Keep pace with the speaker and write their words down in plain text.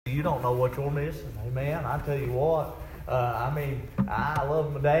You don't know what you're missing. Amen. I tell you what, I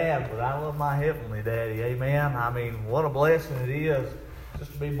love my dad, but I love my heavenly daddy. Amen. What a blessing it is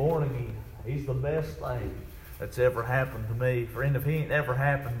just to be born again. He's the best thing that's ever happened to me. Friend, if he ain't ever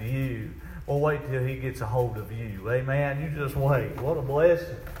happened to you, well, wait till he gets a hold of you. Amen. You just wait. What a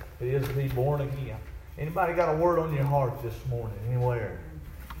blessing it is to be born again. Anybody got a word on your heart this morning? Anywhere?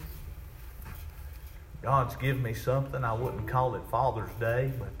 God's given me something. I wouldn't call it Father's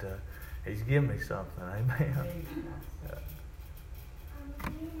Day, but He's given me something. Amen.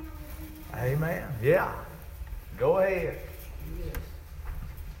 Amen. Yeah. Go ahead.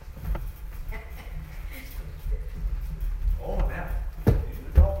 Oh, now, you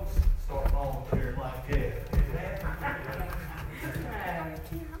don't start volunteering like that.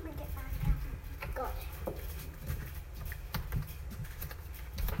 Can you help me get back out? Go.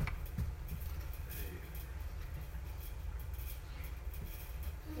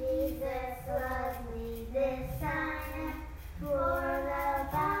 Jesus loves me, this I know, for the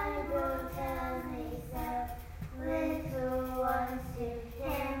Bible tells me so. Little ones to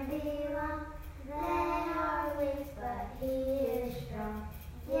Him belong, they are weak, but He is strong.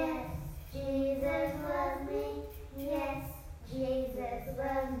 Yes, Jesus loves me, yes, Jesus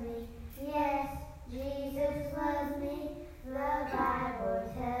loves me, yes, Jesus loves me, the Bible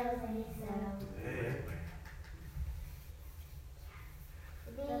tells me so.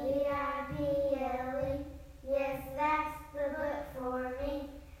 B-I-B-L-E, yes, that's the book for me.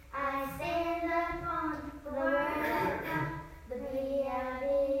 I stand upon the Word of God, the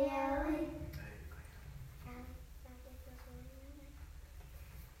B-I-B-L-E.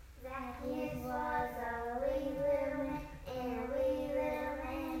 Zacchaeus was a wee little man, and a wee little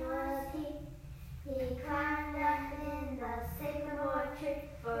man was he. He climbed up in the sycamore tree,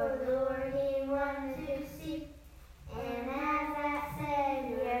 for the Lord he wanted to see. And as that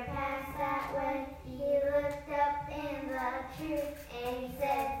Savior passed that way, he looked up in the tree, and he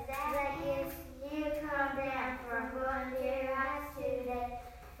said, Zacchaeus, you come down, for I'm going to your house today,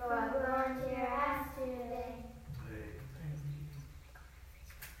 for I'm going to your house today.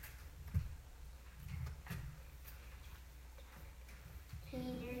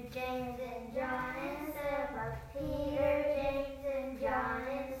 Peter, James, and John and Silver. Peter, James, and John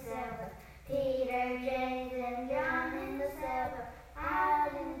and Silver. Peter, James, and John and the Silver.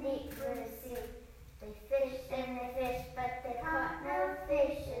 Out in the deep blue sea. They fished and they fished, but they caught no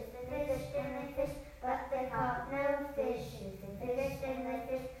fishes. They fished and they fished, but they caught no fishes. They fished and they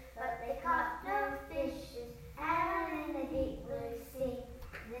fished, but they caught no fishes. Out in the deep blue sea.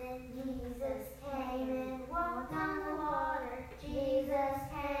 Then Jesus came and walked on the water. Jesus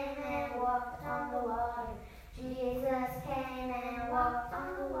came and walked on the water. Jesus came and walked on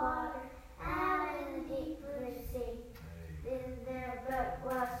the water. Out in the deep blue sea. Then their boat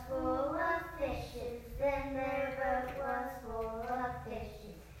was full of fishes. Then their boat was full of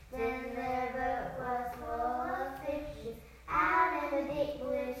fishes. Then their boat was full of fishes. Out in the deep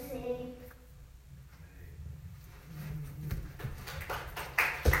blue sea.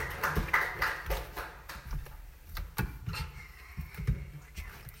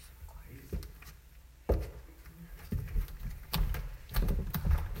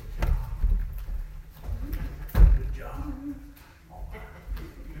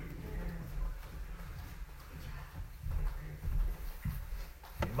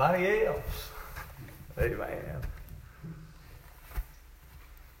 Anybody else? Amen.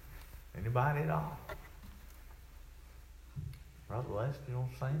 Anybody at all? Brother Lester, you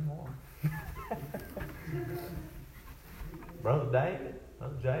don't sing more? Brother David?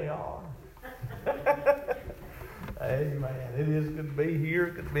 Brother J.R.? Amen. It is good to be here.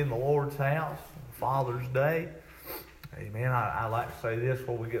 Good to be in the Lord's house. Father's Day. Amen. I like to say this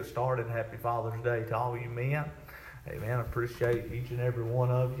before we get started. Happy Father's Day to all you men. Amen. I appreciate each and every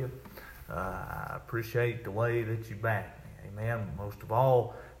one of you. I appreciate the way that you back me. Amen. Most of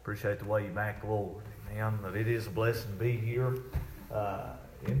all, appreciate the way you back the Lord. Amen. But it is a blessing to be here.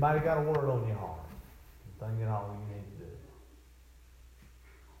 Anybody got a word on your heart? Anything at all you need to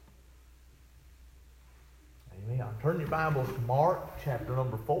do? Amen. Turn your Bibles to Mark chapter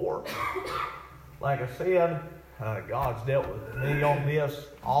number 4. Like I said, God's dealt with me on this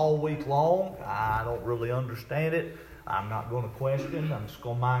all week long. I don't really understand it. I'm not going to question. I'm just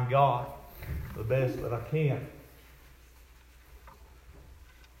going to mind God the best that I can.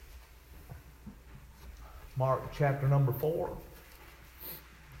 Mark chapter number 4.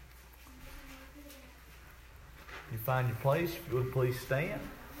 You find your place, if you would please stand.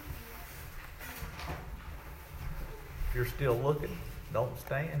 If you're still looking, don't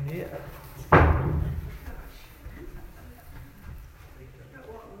stand yet.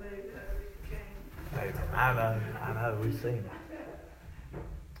 I know, we've seen it.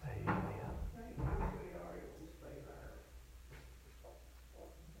 Amen.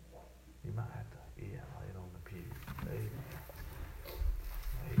 You might have to, lay it on the pew. Amen.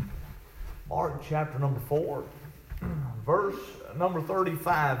 Amen. Mark chapter number 4, verse number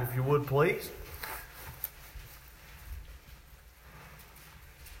 35, if you would please.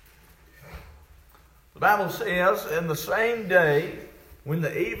 The Bible says, "In the same day, when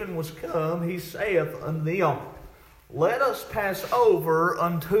the even was come, he saith unto them, Let us pass over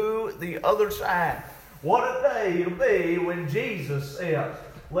unto the other side." What a day it'll be when Jesus says,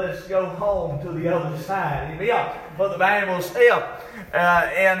 "Let's go home to the other side." Amen. But the Bible says,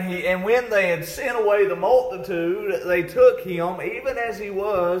 and when they had sent away the multitude, they took him even as he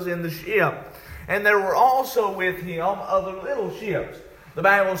was in the ship. And there were also with him other little ships. The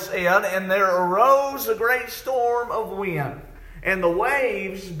Bible said, "And there arose a great storm of wind, and the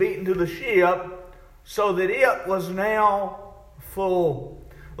waves beat into the ship, so that it was now full."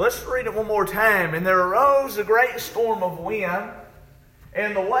 Let's read it one more time. "And there arose a great storm of wind,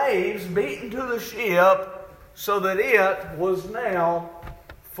 and the waves beat into the ship, so that it was now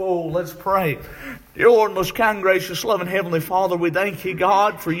full." Let's pray. Dear Lord, most kind, gracious, loving Heavenly Father, we thank you,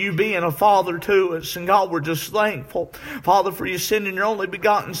 God, for you being a Father to us. And God, we're just thankful, Father, for you sending your only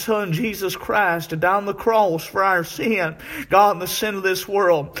begotten Son, Jesus Christ, to die on the cross for our sin, God, and the sin of this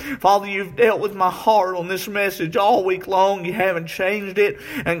world. Father, you've dealt with my heart on this message all week long. You haven't changed it.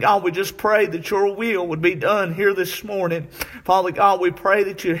 And God, we just pray that your will would be done here this morning. Father God, we pray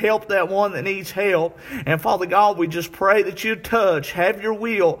that you help that one that needs help. And Father God, we just pray that you touch, have your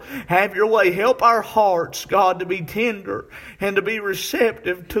will, have your way. Help our hearts, God, to be tender and to be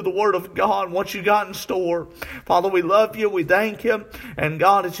receptive to the Word of God and what you got in store. Father, we love you. We thank you. And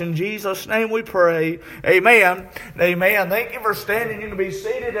God, it's in Jesus' name we pray. Amen. Amen. Thank you for standing. You can be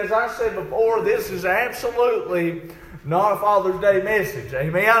seated. As I said before, this is absolutely not a Father's Day message.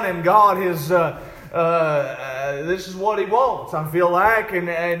 Amen. And God is... this is what He wants, I feel like. And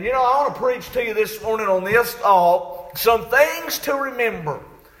I want to preach to you this morning on this thought. Some things to remember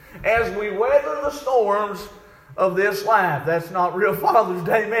as we weather the storms of this life. That's not real Father's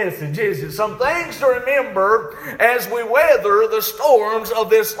Day message, is it? Some things to remember as we weather the storms of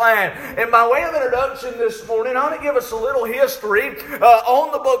this life. And by way of introduction this morning, I want to give us a little history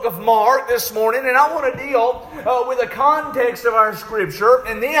on the book of Mark this morning. And I want to deal with the context of our Scripture.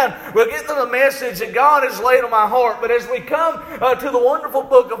 And then we'll get to the message that God has laid on my heart. But as we come to the wonderful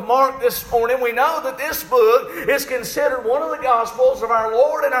book of Mark this morning, we know that this book is considered one of the Gospels of our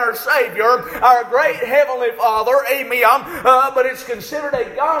Lord and our Savior, our great Heavenly Father. Amen. But it's considered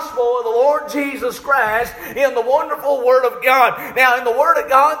a gospel of the Lord Jesus Christ in the wonderful Word of God. Now, in the Word of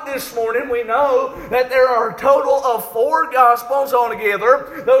God this morning, we know that there are a total of 4 Gospels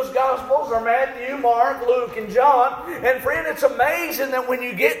altogether. Those Gospels are Matthew, Mark, Luke, and John. And friend, it's amazing that when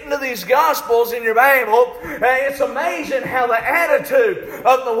you get into these Gospels in your Bible, it's amazing how the attitude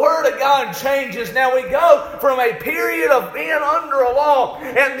of the Word of God changes. Now, we go from a period of being under a law,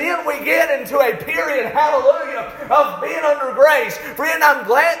 and then we get into a period, hallelujah, of being under grace. Friend, I'm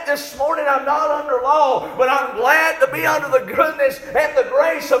glad this morning I'm not under law, but I'm glad to be under the goodness and the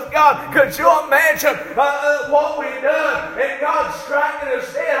grace of God. Could you imagine what we've done and God striking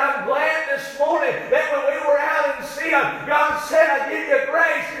us dead? I'm glad this morning that when we were out in sin, God said, "I give you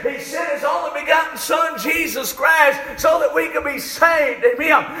grace." He sent His only begotten Son, Jesus Christ, so that we could be saved.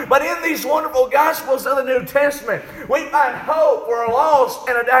 Amen. But in these wonderful Gospels of the New Testament, we find hope for a lost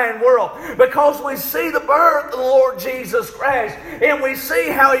and a dying world, because we see the birth of the Lord Jesus Christ, and we see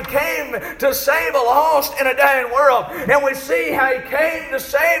how He came to save a lost and a dying world, and we see how He came to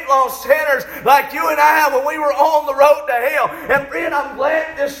save lost sinners like you and I when we were on the road to hell. And friend, I'm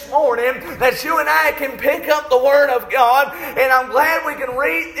glad this morning that you and I can pick up the Word of God, and I'm glad we can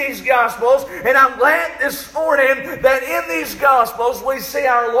read these Gospels, and I'm glad this morning that in these Gospels we see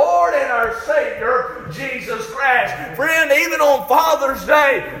our Lord and our Savior, Jesus Christ. Friend, even on Father's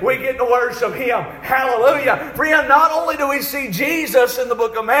Day, we get to worship Him. Hallelujah. Friend, not only do we see Jesus in the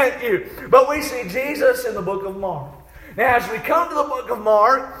book of Matthew, but we see Jesus in the book of Mark. Now, as we come to the book of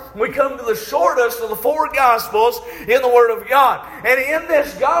Mark, we come to the shortest of the 4 Gospels in the Word of God. And in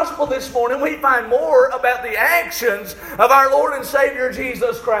this Gospel this morning, we find more about the actions of our Lord and Savior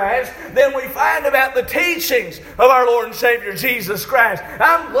Jesus Christ than we find about the teachings of our Lord and Savior Jesus Christ.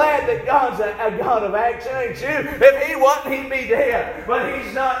 I'm glad that God's a God of action, ain't you? If He wasn't, He'd be dead. But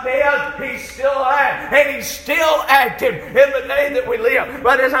He's not dead. He's still alive. And He's still active in the day that we live.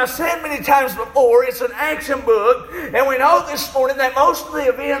 But as I said many times before, it's an action book. And we know this morning that most of the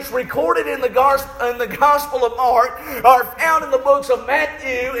events recorded in the Gospel of Mark are found in the books of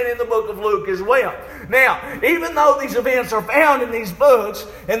Matthew and in the book of Luke as well. Now, even though these events are found in these books,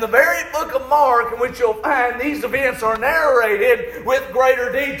 in the very book of Mark, in which you'll find these events are narrated with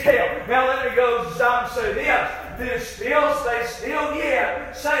greater detail. Now, let me go stop and say this. They still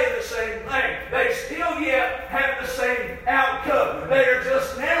yet say the same thing. They still yet have the same outcome. They are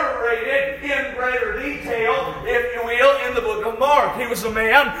just narrated in greater detail, if you will, in the book of Mark. He was a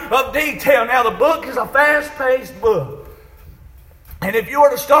man of detail. Now, the book is a fast-paced book. And if you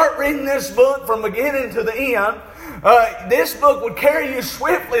were to start reading this book from beginning to the end, this book would carry you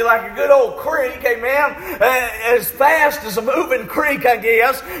swiftly like a good old creek, amen, as fast as a moving creek, I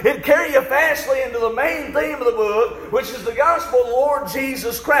guess. It'd carry you fastly into the main theme of the book, which is the gospel of the Lord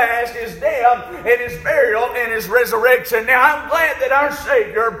Jesus Christ, His death and His burial and His resurrection. Now, I'm glad that our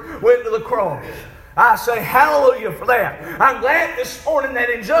Savior went to the cross. I say hallelujah for that. I'm glad this morning that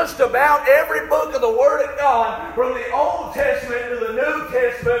in just about every book of the Word of God, from the Old Testament to the New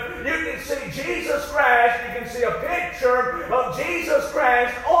Testament, you can see Jesus Christ. You can see a picture of Jesus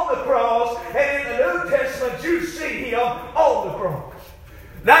Christ on the cross. And in the New Testament, you see Him on the cross.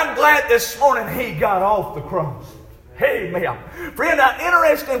 And I'm glad this morning He got off the cross. Amen. Friend, an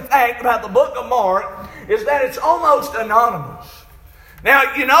interesting fact about the book of Mark is that it's almost anonymous.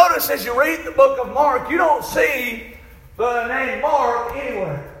 Now, you notice as you read the book of Mark, you don't see the name Mark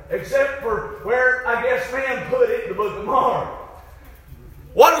anywhere, except for where, I guess, man put it in the book of Mark.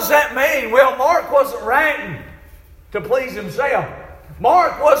 What does that mean? Well, Mark wasn't writing to please himself.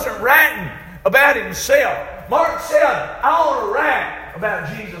 Mark wasn't writing about himself. Mark said, I want to write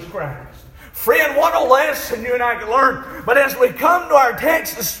about Jesus Christ. Friend, what a lesson you and I can learn. But as we come to our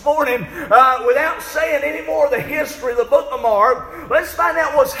text this morning, without saying any more of the history of the book of Mark, let's find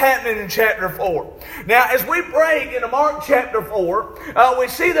out what's happening in chapter 4. Now, as we break into Mark chapter 4, we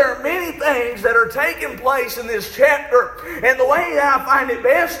see there are many things that are taking place in this chapter. And the way that I find it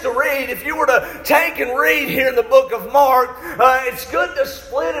best to read, if you were to take and read here in the book of Mark, it's good to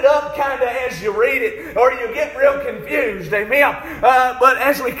split it up kind of as you read it, or you get real confused. Amen. But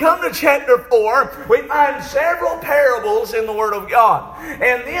as we come to chapter 4, we find several parables in the Word of God.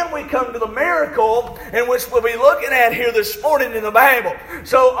 And then we come to the miracle in which we'll be looking at here this morning in the Bible.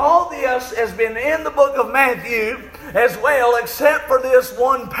 So all this has been in the book of Matthew as well, except for this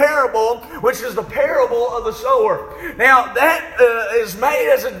one parable, which is the parable of the sower. Now, that is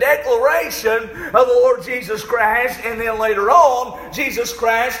made as a declaration of the Lord Jesus Christ, and then later on, Jesus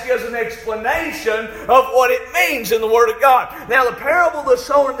Christ gives an explanation of what it means in the Word of God. Now, the parable of the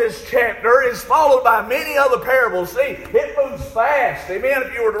sower in this chapter is followed by many other parables. See, it moves fast, amen,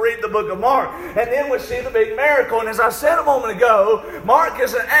 if you were to read the book of Mark. And then we see the big miracle. And as I said a moment ago, Mark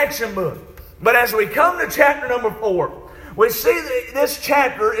is an action book. But as we come to chapter number 4, we see that this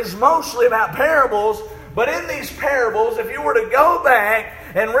chapter is mostly about parables. But in these parables, if you were to go back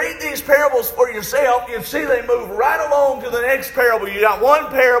and read these parables for yourself, you'd see they move right along to the next parable. You got one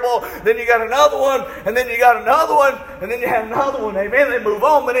parable, then you got another one, and then you got another one, and then you have another one. Amen. They move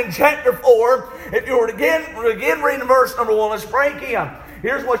on. But in chapter 4, if you were to again reading verse number 1, let's break in.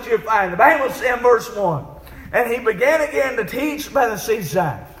 Here's what you find. The Bible says in verse 1, and he began again to teach by the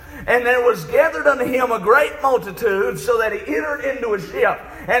seaside. And there was gathered unto him a great multitude, so that he entered into a ship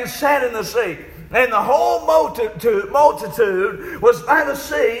and sat in the sea. And the whole multitude was by the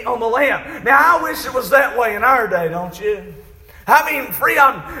sea on the land. Now, I wish it was that way in our day, don't you? I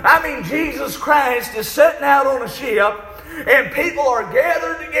mean, Jesus Christ is sitting out on a ship, and people are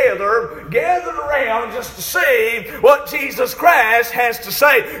gathered around just to see what Jesus Christ has to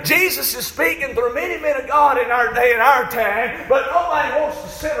say. Jesus is speaking through many men of God in our day and our time, but nobody wants to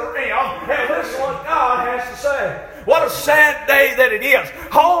sit around and listen to what God has to say. What a sad day that it is.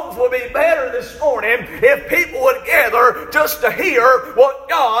 Homes would be better this morning if people would gather just to hear what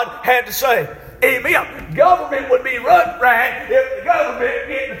God had to say. Amen. Government would be run right if the government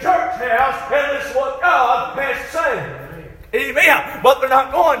get in the church house and listen to what God has to say. Amen. But they're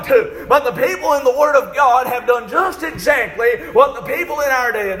not going to. But the people in the Word of God have done just exactly what the people in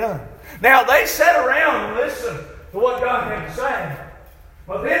our day have done. Now, they sat around and listened to what God had to say.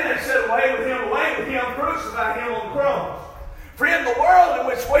 But then they said, away with him, crucify him on the cross. Friend, the world in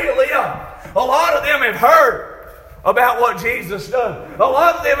which we live, a lot of them have heard about what Jesus done. A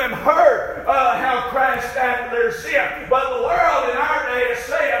lot of them have heard how Christ died for their sin. But the world in our day is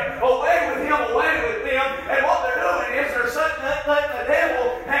saying, away with him. And what they're doing is they're letting the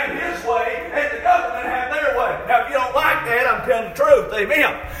devil have his way and the government have their way. Now, if you don't like that, I'm I'm telling the truth.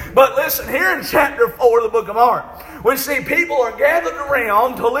 Amen. But listen, here in chapter 4 of the book of Mark, we see people are gathered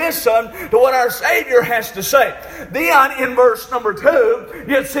around to listen to what our Savior has to say. Then in verse number 2,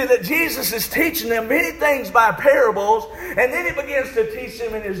 you'll see that Jesus is teaching them many things by parables, and then He begins to teach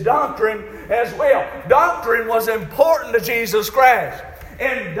them in His doctrine as well. Doctrine was important to Jesus Christ,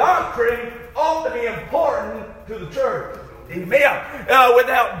 and doctrine ought to be important to the church. Amen.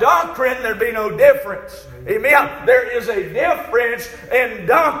 Without doctrine, there'd be no difference. Amen. There is a difference in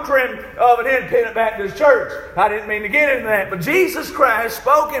doctrine of an independent Baptist church. I didn't mean to get into that, but Jesus Christ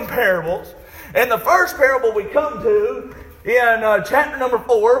spoke in parables. And the first parable we come to in chapter number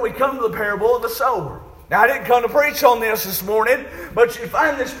 4, we come to the parable of the sower. Now, I didn't come to preach on this morning, but you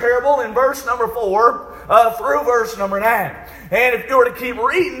find this parable in verse number 4 through verse number 9. And if you were to keep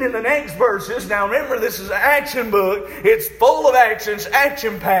reading in the next verses, now remember this is an action book. It's full of actions,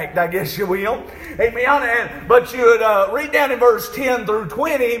 action-packed, I guess you will. Amen. But you would read down in verse 10 through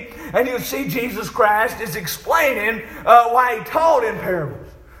 20, and you'd see Jesus Christ is explaining why He taught in parables.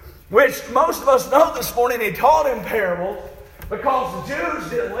 Which most of us know this morning He taught in parables because the Jews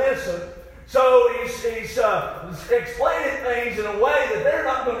didn't listen. So he's explaining things in a way that they're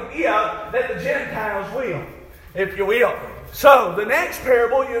not going to give, that the Gentiles will, if you will. So the next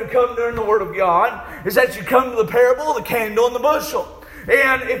parable you come to in the Word of God is that you come to the parable of the candle and the bushel.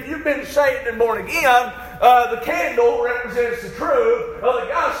 And if you've been saved and born again, the candle represents the truth of the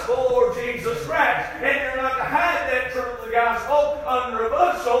gospel of Lord Jesus Christ. And you're not to hide that truth of the gospel under a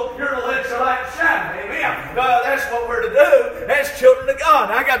bushel. You're to let your light shine. Amen. That's what we're to do as children of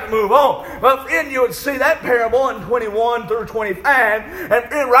God. I got to move on. But friend, you would see that parable in 21 through 25.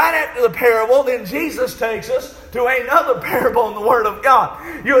 And then right after the parable, then Jesus takes us to another parable in the Word of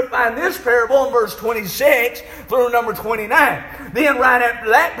God. You would find this parable in verse 26 through number 29. Then right after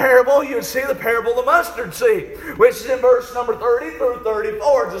that parable, you would see the parable of the mustard seed, which is in verse number 30 through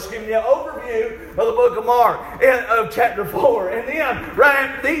 34. Just giving you an overview of the book of Mark, of chapter 4. And then right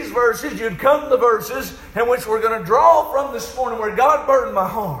after these verses, you'd come to the verses in which we're going to draw from this morning, where God burdened my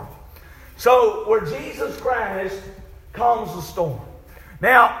heart. So, where Jesus Christ calms the storm.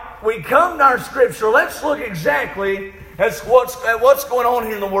 Now, we come to our scripture. Let's look exactly at what's going on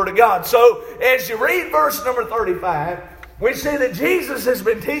here in the Word of God. So, as you read verse number 35, we see that Jesus has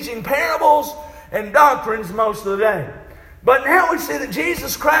been teaching parables and doctrines most of the day. But now we see that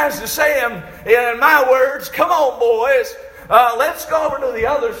Jesus Christ is saying, in my words, come on, boys, let's go over to the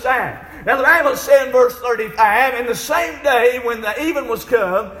other side. Now, the Bible said in verse 35, in the same day when the even was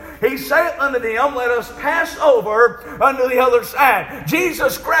come, He saith unto them, let us pass over unto the other side.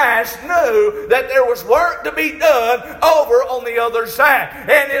 Jesus Christ knew that there was work to be done over on the other side.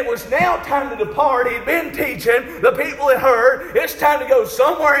 And it was now time to depart. He'd been teaching. The people had heard. It's time to go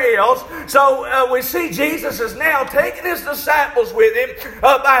somewhere else. So we see Jesus is now taking His disciples with Him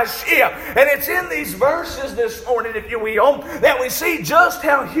by ship. And it's in these verses this morning, if you will, that we see just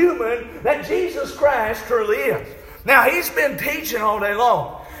how human that Jesus Christ truly is. Now, He's been teaching all day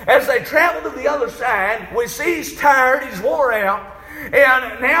long. As they travel to the other side, we see He's tired, He's wore out.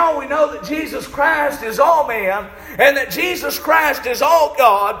 And now we know that Jesus Christ is all man and that Jesus Christ is all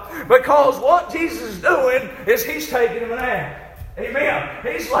God, because what Jesus is doing is He's taking him a nap. Amen.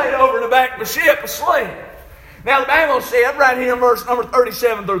 He's laid over in the back of the ship asleep. Now the Bible said right here in verse number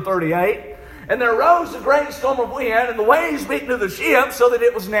 37 through 38, and there arose a great storm of wind, and the waves beat into the ship so that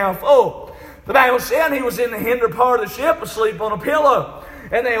it was now full. The Bible said he was in the hinder part of the ship asleep on a pillow.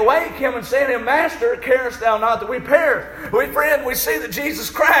 And they awake him and say to him, Master, carest thou not that we perish? We see that Jesus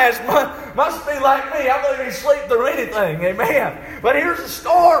Christ must be like me. I believe He sleep through anything. Amen. But here's a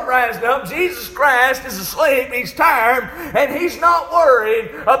storm rising up. Jesus Christ is asleep. He's tired. And He's not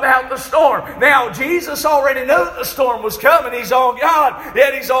worried about the storm. Now, Jesus already knew that the storm was coming. He's all God,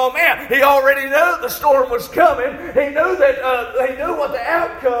 yet He's all man. He already knew the storm was coming. He knew that He knew what the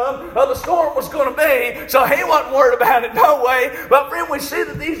outcome of the storm was going to be. So He wasn't worried about it no way. But friend, we see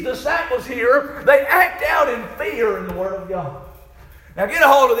that these disciples here, they act out in fear in the Word of God. Now get a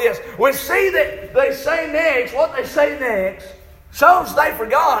hold of this. We see that they say next, what they say next, shows they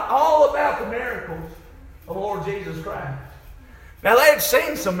forgot all about the miracles of the Lord Jesus Christ. Now they had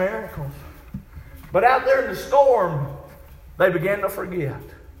seen some miracles, but out there in the storm, they began to forget.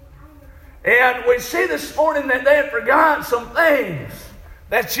 And we see this morning that they had forgotten some things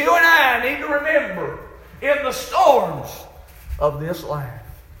that you and I need to remember in the storms of this life.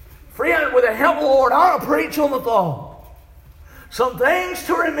 Friend, with the help of the Lord, I want to preach on the thought. Some things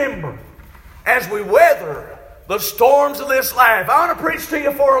to remember as we weather The storms of this life. I want to preach to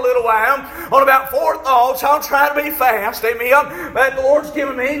you for a little while on about 4 thoughts. I'll try to be fast. Amen. But the Lord's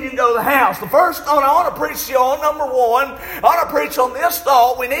given me, and you can go to the house. The first thought I want to preach to you on, number 1, I want to preach on this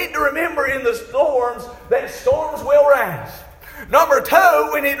thought. We need to remember in the storms that storms will rise. Number 2,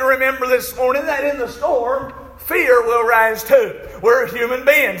 we need to remember this morning that in the storm, fear will rise too. We're human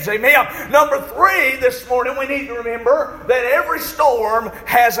beings. Amen. Number 3, this morning we need to remember that every storm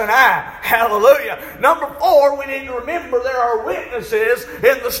has an eye. Hallelujah. Number 4, we need to remember there are witnesses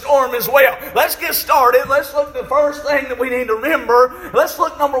in the storm as well. Let's get started. Let's look at the first thing that we need to remember. Let's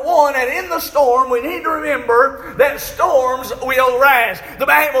look, number 1, and in the storm we need to remember that storms will rise. The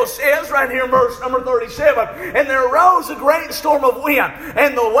Bible says right here in verse number 37, and there arose a great storm of wind,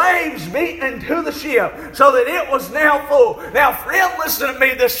 and the waves beat into the ship, so that it was now full. Now, friend, listen to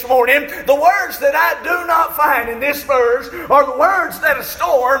me this morning. The words that I do not find in this verse are the words that a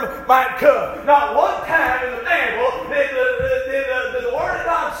storm might come. Not one time in the Bible did the Word of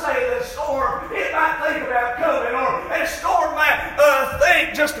God say that a storm, it might think about coming, or a storm might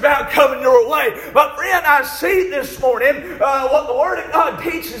think just about coming your way. But friend, I see this morning what the Word of God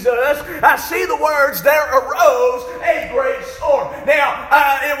teaches us. I see the words, there arose a great storm. Now,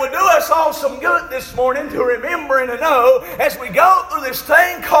 it would do us all some good this morning to remember and to know, as we go through this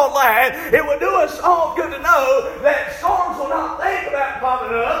thing called life, it would do us all good to know that storms will not think about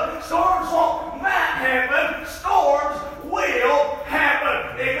popping up. Storms won't might happen. Storms will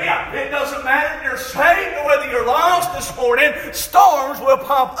happen. Amen. It doesn't matter if you're saved or whether you're lost this morning, storms will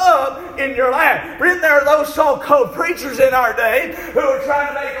pop up in your life. Friend, there are those so-called preachers in our day who are trying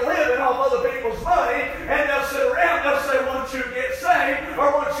to make a living off other people's money, and they'll sit around, they'll say, once you get saved,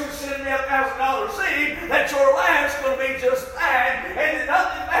 or once you send me $1,000 seed, that your life's going to be just fine, and that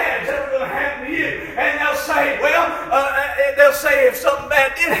nothing bad's ever going to happen to you. And they'll say, if something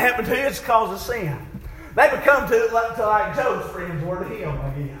bad did happen to you, it's because of sin. They would come to like Joe's friends were to him, I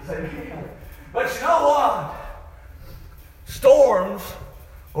guess. But you know what? Storms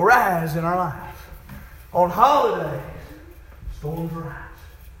will rise in our lives. On holidays, storms rise.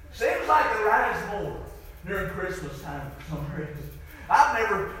 Seems like they rise more during Christmas time for some reason. I've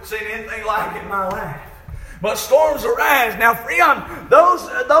never seen anything like it in my life. But storms arise. Now, friend,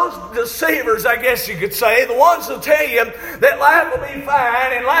 those deceivers, I guess you could say, the ones who tell you that life will be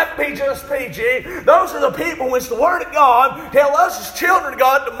fine and life will be just peachy, those are the people which the Word of God tells us as children of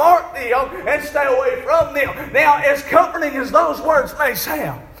God to mark them and stay away from them. Now, as comforting as those words may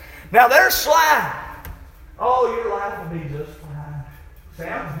sound, now they're sly. Oh, your life will be just fine.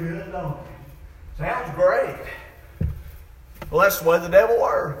 Sounds good, don't it? Sounds great. Well, that's the way the devil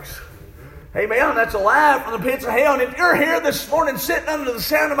works. Amen. That's a lie from the pits of hell. And if you're here this morning sitting under the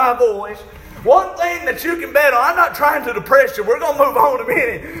sound of my voice, one thing that you can bet on, I'm not trying to depress you, we're going to move on in a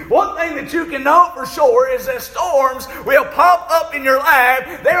minute. One thing that you can know for sure is that storms will pop up in your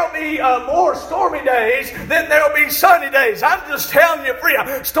life. There will be more stormy days than there will be sunny days. I'm just telling you,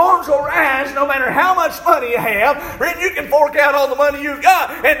 friend, storms will rise no matter how much money you have. Friend, you can fork out all the money you've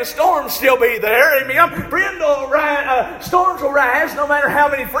got and the storms still be there. Amen. Friend, storms will rise no matter how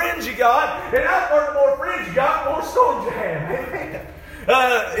many friends you got. And I've heard the more friends you got, the more storms you have. Amen.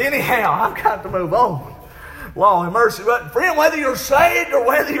 Anyhow, I've got to move on. Law and mercy. But friend, whether you're saved or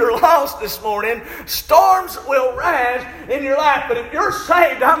whether you're lost this morning, storms will rise in your life. But if you're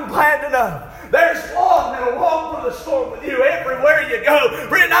saved, I'm glad to know there's one that will walk through the storm with you everywhere you go.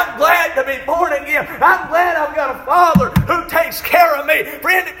 Friend, I'm glad to be born again. I'm glad I've got a Father who takes care of me.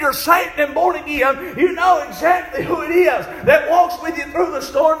 Friend, if you're saved and born again, you know exactly who it is that walks with you through the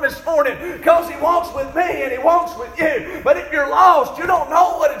storm this morning, because He walks with me and He walks with you. But if you're lost, you don't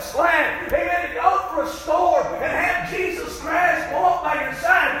know what it's like. Amen. To go through a storm and have Jesus Christ walk by your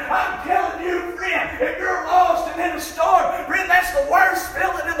side. I'm telling you, friend, if you're lost and in a storm, friend, that's the worst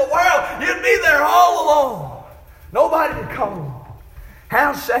feeling in the world. You'd be there all alone. Nobody to come along.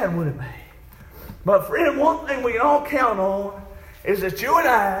 How sad would it be? But friend, one thing we can all count on is that you and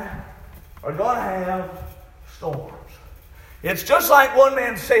I are going to have storms. It's just like one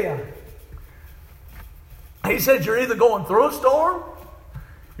man said. He said, you're either going through a storm,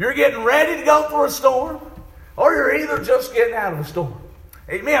 you're getting ready to go through a storm, or you're either just getting out of a storm.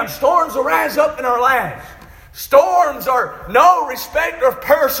 Amen. Storms will rise up in our lives. Storms are no respecter of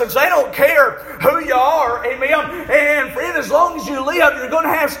persons. They don't care who you are. Amen. And friend, as long as you live, you're going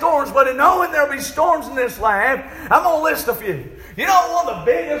to have storms. But in knowing there'll be storms in this life, I'm going to list a few. You know, one of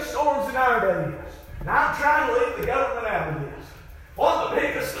the biggest storms in our day is, and I'm trying to leave the government out of this, one of the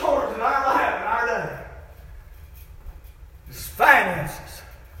biggest storms in our life, in our day, is finances.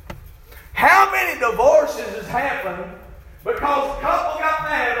 How many divorces has happened because a couple got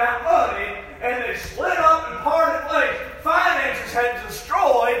mad about money and they split up and parted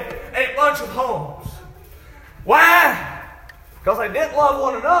Because they didn't love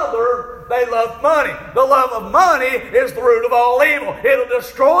one another, they loved money. The love of money is the root of all evil. It'll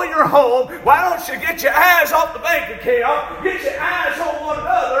destroy your home. Why don't you get your eyes off the bank account, get your eyes on one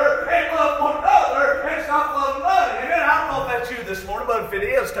another, and love one another, and stop loving money. Amen. I don't know if that's you this morning, but if it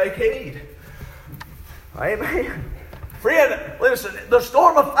is, take heed. Amen. Friend, listen, the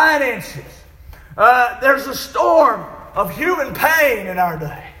storm of finances. There's a storm of human pain in our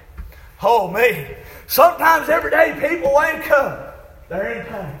day. Oh, me. Sometimes every day people wake up, they're in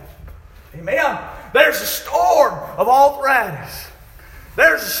pain. Amen. There's a storm of arthritis.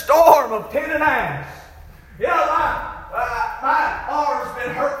 There's a storm of tendonitis. You know, my arm's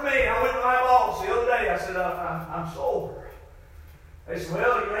been hurting me. I went to my boss the other day. I said, I'm sore. They said,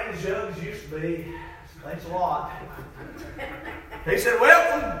 well, you ain't as young as you used to be. Thanks a lot. He said,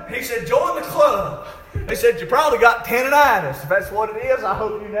 welcome. He said, join the club. He said, you probably got tendonitis. If that's what it is, I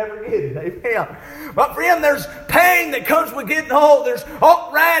hope you never get it. Amen. But friend, there's pain that comes with getting old. There's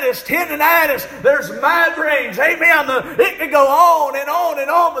arthritis, tendonitis. There's migraines. Amen. It can go on and on and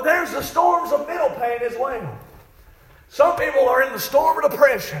on. But there's the storms of mental pain as well. Some people are in the storm of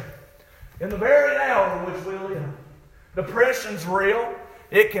depression in the very hour in which we live. Depression's real.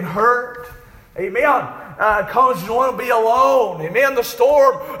 It can hurt. Amen. Cause you want to be alone. Amen. The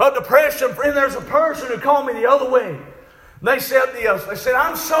storm of depression. Friend, there's a person who called me the other week. They said this. They said,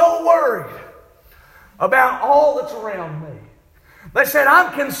 I'm so worried about all that's around me. They said,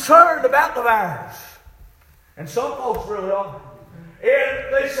 I'm concerned about the virus. And some folks really are.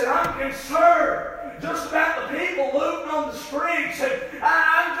 And they said, I'm concerned just about the people looting on the streets. And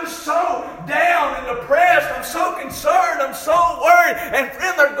I'm just so down and depressed. I'm so concerned. I'm so worried. And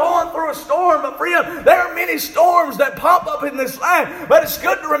friend, they're going through a storm. But friend, there are many storms that pop up in this life. But it's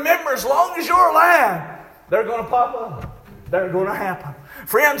good to remember, as long as you're alive, they're going to pop up. They're going to happen.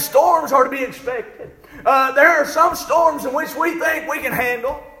 Friend, storms are to be expected. There are some storms in which we think we can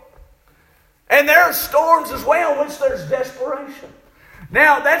handle. And there are storms as well in which there's desperation.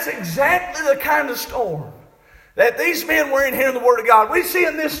 Now, that's exactly the kind of storm that these men were in here in the Word of God. We see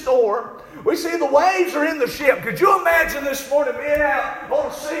in this storm, we see the waves are in the ship. Could you imagine this morning being out on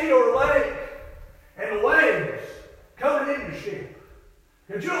a sea or a lake and the waves coming in the ship?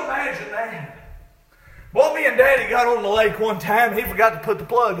 Could you imagine that? Well, me and Daddy got on the lake one time. He forgot to put the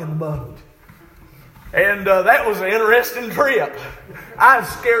plug in the boat. And that was an interesting trip. I was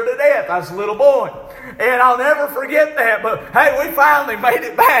scared to death. I was a little boy. And I'll never forget that. But hey, we finally made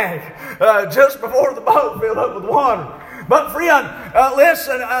it back just before the boat filled up with water. But friend,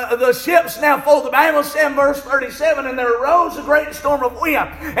 listen, the ship's now full. The Bible said in verse 37, and there arose a great storm of wind,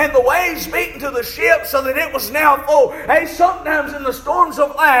 and the waves beat into the ship so that it was now full. Hey, sometimes in the storms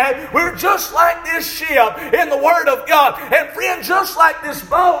of life, we're just like this ship in the Word of God. And friend, just like this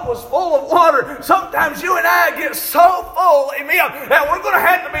boat was full of water, sometimes you and I get so full, amen. Now, we're going to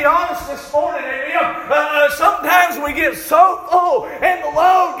have to be honest this morning, amen. Sometimes we get so full, and the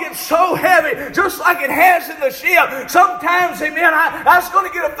load gets so heavy, just like it has in the ship. Sometimes, amen, I was going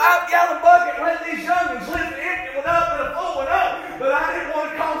to get a 5-gallon bucket and let these youngins lift the empty one up and a full one up, but I didn't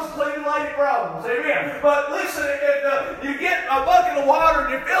want to cause the cleaning lady problems, amen. But listen, if you get a bucket of water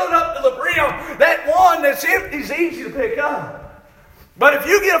and you fill it up to the brim, that one that's empty is easy to pick up. But if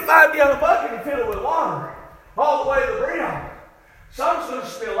you get a 5-gallon bucket and fill it with water all the way to the brim, some's going to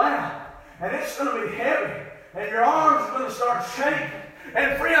spill out, and it's going to be heavy, and your arms are going to start shaking.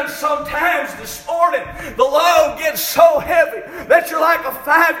 And friends, sometimes this morning, the load gets so heavy that you're like a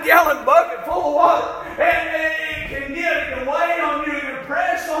 5-gallon bucket full of water. And it can weigh on you, it can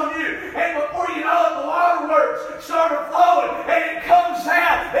press on you. And before you know it, the waterworks start flowing, and it comes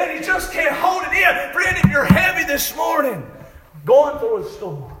out, and you just can't hold it in. Friend, if you're heavy this morning, going through a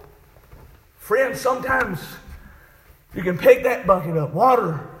storm, friend, sometimes you can pick that bucket up.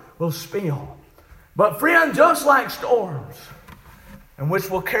 Water will spill. But friend, just like storms, in which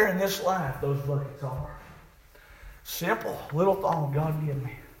we'll carry in this life, those buckets are. Simple little thought God gave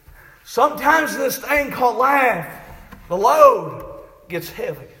me. Sometimes in this thing called life, the load gets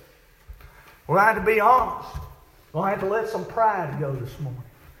heavy. We're going to have to be honest. We're going to have to let some pride go this morning.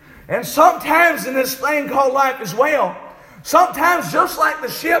 And sometimes in this thing called life as well, sometimes just like the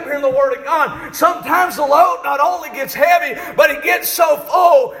ship here in the Word of God, sometimes the load not only gets heavy, but it gets so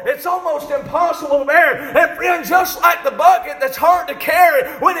full, it's almost impossible to bear. And friend, just like the bucket that's hard to carry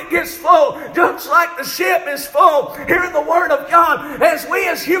when it gets full, just like the ship is full here in the Word of God, as we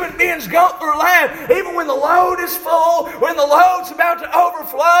as human beings go through life, even when the load is full, when the load's about to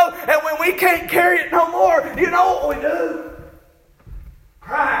overflow, and when we can't carry it no more, you know what we do?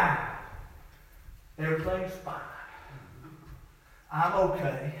 Cry. Everything's fine. I'm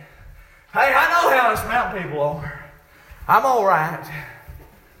okay. Hey, I know how us mountain people are. I'm all right.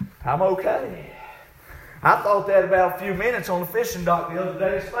 I'm okay. I thought that about a few minutes on the fishing dock the other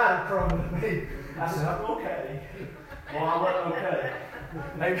day. A spider crawled at me. I said, I'm okay. Well, I wasn't okay.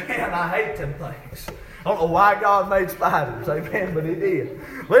 Amen. I hate them things. I don't know why God made spiders. Amen. But He did.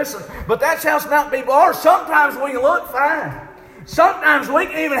 Listen, but that's how mountain people are. Sometimes we can look fine. Sometimes we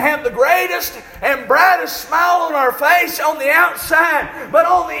can even have the greatest and brightest smile on our face on the outside, but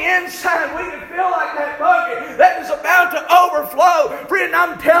on the inside we can feel like that bucket that is about to overflow. Friend,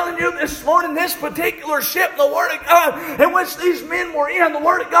 I'm telling you this morning, this particular ship, the Word of God, in which these men were in, the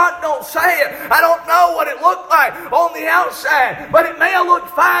Word of God don't say it. I don't know what it looked like on the outside, but it may have looked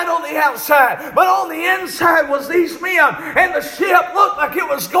fine on the outside. But on the inside was these men, and the ship looked like it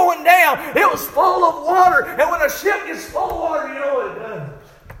was going down. It was full of water, and when a ship gets full of water, you know what it does?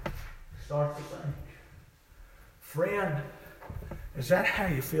 It starts to sink. Friend, is that how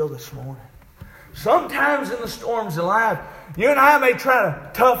you feel this morning? Sometimes in the storms of life, you and I may try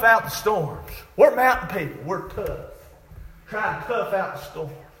to tough out the storms. We're mountain people. We're tough. Try to tough out the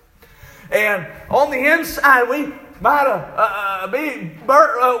storm. And on the inside, we might be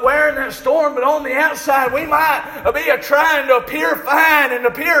wearing that storm, but on the outside, we might be trying to appear fine and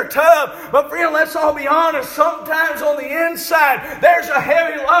appear tough. But friend, let's all be honest. Sometimes on the inside, there's a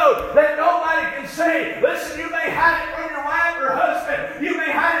heavy load that nobody can see. Listen, you may hide it from your wife or husband. You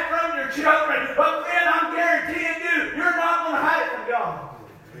may hide it from your children. But friend, I'm guaranteeing you, you're not going to hide it from God.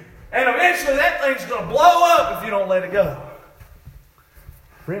 And eventually, that thing's going to blow up if you don't let it go.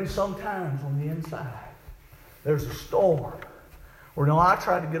 Friend, sometimes on the inside, there's a storm. Or no, I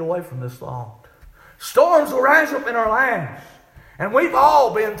tried to get away from this long. Storms will rise up in our lives. And we've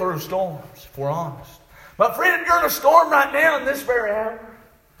all been through storms, if we're honest. But friend, you're in a storm right now in this very hour.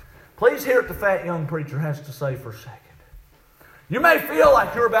 Please hear what the fat young preacher has to say for a second. You may feel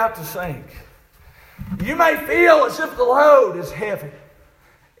like you're about to sink. You may feel as if the load is heavy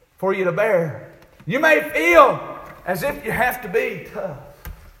for you to bear. You may feel as if you have to be tough.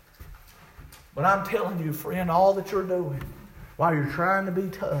 But I'm telling you, friend, all that you're doing while you're trying to be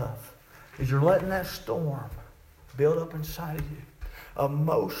tough is you're letting that storm build up inside of you.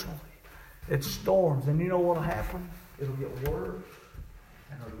 Emotionally, it storms. And you know what will happen? It'll get worse,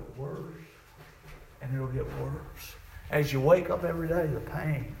 and it'll get worse, and it'll get worse. As you wake up every day, the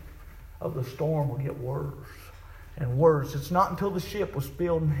pain of the storm will get worse and worse. It's not until the ship was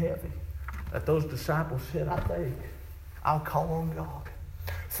filled and heavy that those disciples said, I think I'll call on God.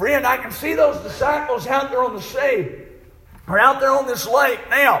 Friend, I can see those disciples out there on the sea, or out there on this lake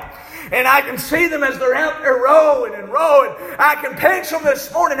now. And I can see them as they're out there rowing and rowing. I can picture them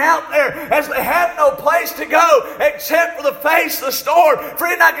this morning out there as they have no place to go except for the face of the storm.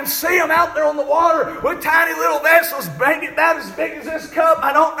 Friend, I can see them out there on the water with tiny little vessels, maybe about as big as this cup,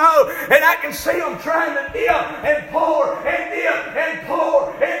 I don't know. And I can see them trying to dip and pour and dip and pour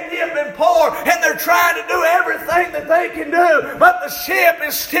and dip and pour. And they're trying to do everything that they can do. But the ship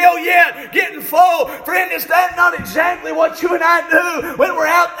is still yet getting full. Friend, is that not exactly what you and I do when we're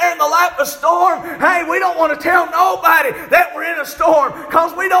out there in the light of a storm? Hey, we don't want to tell nobody that we're in a storm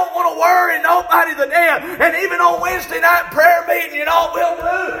because we don't want to worry nobody to death. And even on Wednesday night prayer meeting, you know what we'll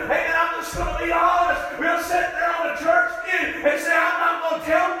do? And I'm just going to be honest. We'll sit there on the church pew and say, I'm not going to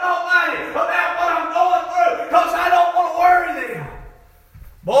tell nobody about what I'm going through because I don't want to worry them.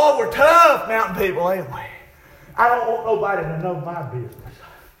 Boy, we're tough mountain people, ain't we? I don't want nobody to know my business.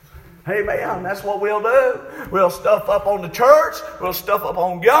 Amen. That's what we'll do. We'll stuff up on the church, we'll stuff up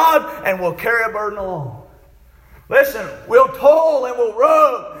on God, and we'll carry a burden along. Listen, we'll toil and we'll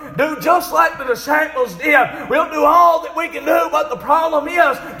rub. Do just like the disciples did. We'll do all that we can do, but the problem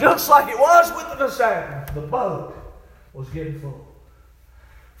is, just like it was with the disciples, the boat was getting full.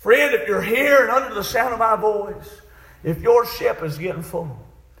 Friend, if you're here and under the sound of my voice, if your ship is getting full,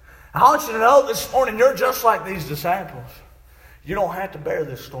 I want you to know this morning, you're just like these disciples. You don't have to bear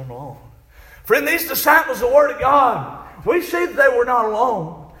this storm alone. Friend, these disciples, the Word of God, we see that they were not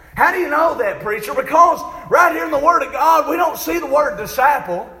alone. How do you know that, preacher? Because right here in the Word of God, we don't see the word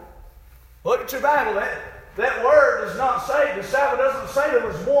disciple. Look at your Bible. That word does not say disciple. It doesn't say there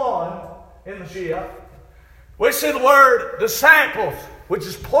was one in the ship. We see the word disciples, which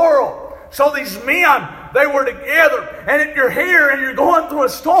is plural. So these men, they were together. And if you're here and you're going through a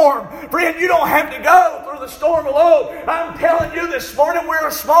storm, friend, you don't have to go through the storm alone. I'm telling you this morning, we're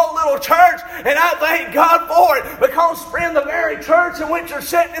a small little church, and I thank God for it. Because, friend, the very church in which you're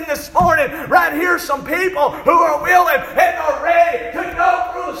sitting in this morning, right here, some people who are willing and are ready to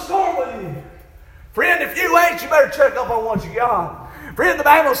go through the storm with you. Friend, if you ain't, you better check up on what you got. Friend, the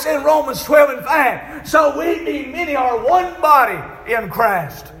Bible said in Romans 12:5, so we being many are one body in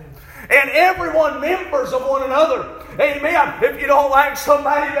Christ, and everyone members of one another. Amen. If you don't like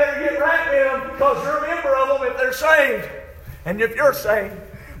somebody, you better get right with them because you're a member of them if they're saved. And if you're saved.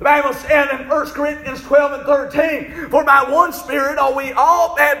 The Bible said in 1 Corinthians 12 and 13, for by one Spirit are we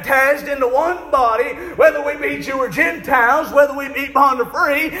all baptized into one body, whether we be Jew or Gentiles, whether we be bond or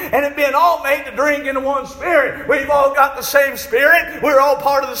free, and it being all made to drink into one Spirit. We've all got the same Spirit. We're all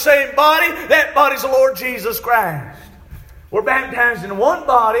part of the same body. That body's the Lord Jesus Christ. We're baptized into one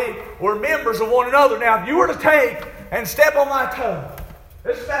body. We're members of one another. Now, if you were to take and step on my toe,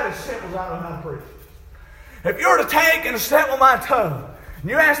 this is about as simple as I know how to preach. If you were to take and step on my toe, and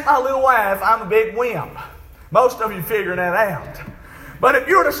you ask my little wife, I'm a big wimp. Most of you figuring that out. But if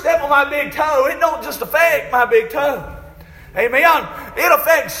you were to step on my big toe, it don't just affect my big toe. Amen. It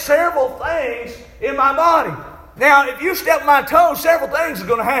affects several things in my body. Now, if you step on my toe, several things are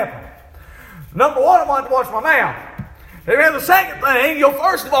going to happen. Number one, I'm going to have to wash my mouth. Amen. The second thing, you'll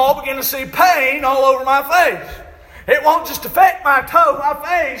first of all begin to see pain all over my face. It won't just affect my toe, my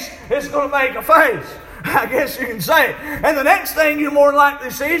face. It's going to make a face. I guess you can say it. And the next thing you more likely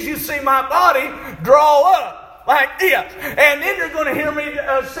see is you see my body draw up like this. And then you're going to hear me,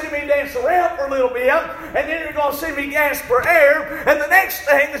 see me dance around for a little bit. And then you're going to see me gasp for air. And the next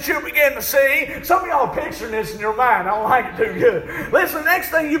thing that you begin to see, some of y'all are picturing this in your mind. I don't like it too good. Listen, the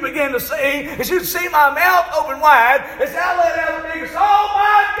next thing you begin to see is you see my mouth open wide as I let out the biggest, oh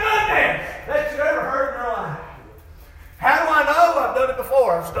my goodness, that you ever heard in your life. How do I know? I've done it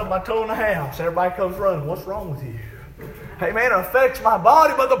before. I've stubbed my toe in the house. Everybody comes running. What's wrong with you? Hey man, it affects my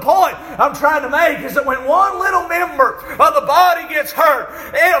body. But the point I'm trying to make is that when one little member of the body gets hurt,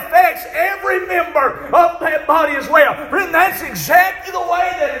 it affects every member of that body as well. Friend, that's exactly the way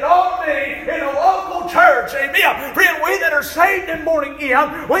that it ought to be in a local church. Amen. Friend, we that are saved and born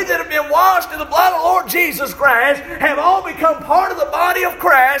again, we that have been washed in the blood of the Lord Jesus Christ, have all become part of the body of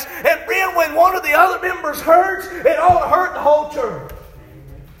Christ. And friend, when one of the other members hurts, it ought to hurt the whole church.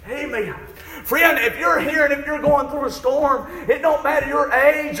 Amen. Friend, if you're here and if you're going through a storm, it don't matter your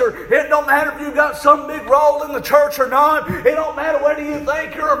age, or it don't matter if you've got some big role in the church or not. It don't matter whether you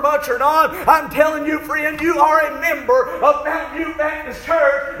think you're much or not. I'm telling you, friend, you are a member of Mountain View Baptist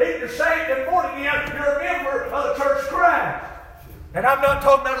Church. If you're saved and born again, you're a member of the Church of Christ. And I'm not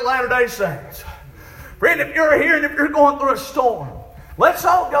talking about the Latter-day Saints. Friend, if you're here and if you're going through a storm, let's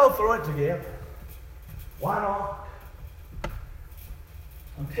all go through it together. Why not?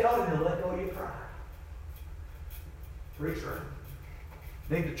 I'm telling you to let go of your pride. Preacher,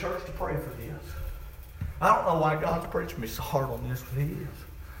 need the church to pray for this. I don't know why God's preaching me so hard on this, but He is.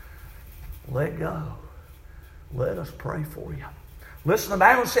 Let go. Let us pray for you. Listen, the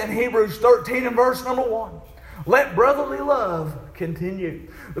Bible said in Hebrews 13 and verse number 1, let brotherly love continue.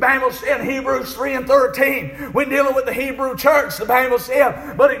 The Bible said in Hebrews 3 and 13, when dealing with the Hebrew church, the Bible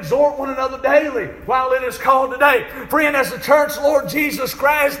said, but exhort one another daily while it is called today. Friend, as the church, Lord Jesus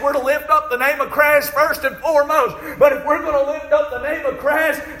Christ, we're to lift up the name of Christ first and foremost. But if we're going to lift up the name of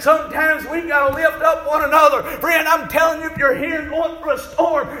Christ, sometimes we've got to lift up one another. Friend, I'm telling you, if you're here going through a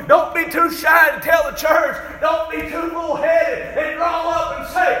storm, don't be too shy to tell the church. Don't be too bull-headed and draw up and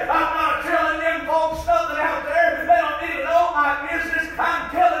say, I'm not telling them folks nothing out there. They don't need to know my business.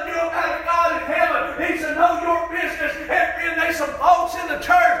 I'm telling you about a God in heaven. He said, know your business. And friend, there's some folks in the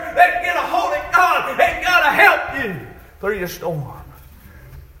church that get a hold of God and got to help you through your storm.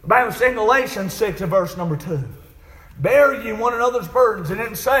 The Bible says in Galatians 6 and verse number 2, bear ye one another's burdens. It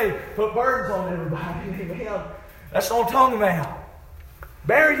didn't say put burdens on everybody. That's what I'm talking about.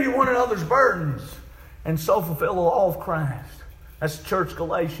 Bear ye one another's burdens and so fulfill the law of Christ. That's the church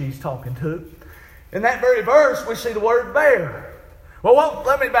Galatia he's talking to. In that very verse, we see the word bear. Well,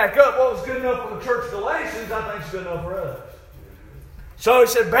 let me back up. What was good enough for the church of Galatians, I think is good enough for us. So he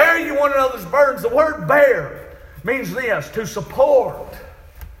said, bear you one another's burdens. The word bear means this, to support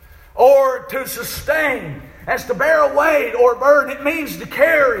or to sustain. As to bear a weight or a burden, it means to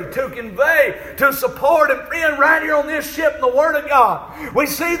carry, to convey, to support. And friend, right here on this ship in the Word of God, we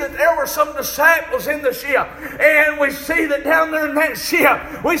see that there were some disciples in the ship. And we see that down there in that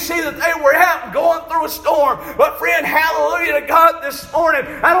ship, we see that they were out and going through a storm. But friend, hallelujah to God this morning.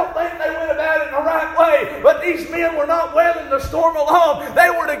 I don't think they went about it in the right way. But these men were not weathering the storm alone. They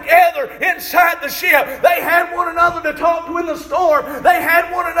were together inside the ship. They had one another to talk to in the storm. They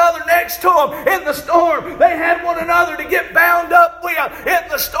had one another next to them in the storm. They had one another to get bound up with in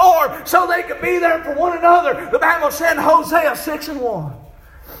the storm so they could be there for one another. The Bible said in Hosea 6 and 1,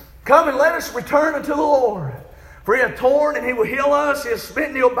 come and let us return unto the Lord. For He hath torn and He will heal us. He hath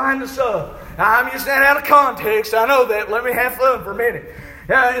smitten, He'll bind us up. Now, I'm using that out of context. I know that. Let me have fun for a minute.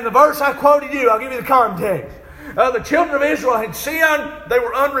 In the verse I quoted you, I'll give you the context. The children of Israel had sinned. They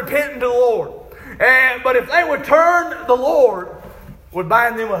were unrepentant to the Lord. But if they would turn, the Lord would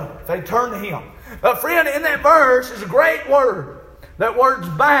bind them up. If they turn to Him. Friend, in that verse is a great word. That word's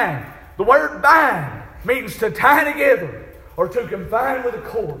bind. The word bind means to tie together or to confine with a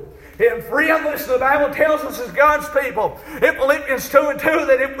cord. And friend, listen, the Bible tells us as God's people in Philippians 2:2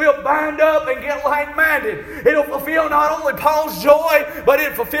 that if we'll bind up and get like-minded, it'll fulfill not only Paul's joy, but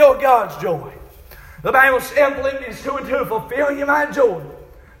it'll fulfill God's joy. The Bible says in Philippians 2:2, fulfill ye my joy,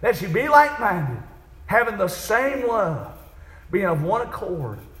 that ye be like-minded, having the same love, being of one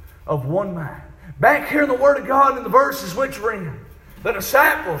accord, of one mind. Back here in the Word of God in the verses which we're in, the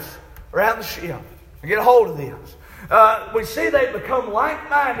disciples are out in the ship. Get a hold of this. We see they've become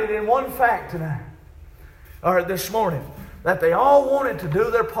like-minded in one fact tonight, or this morning, that they all wanted to do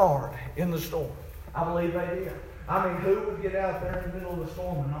their part in the storm. I believe they did. I mean, who would get out there in the middle of the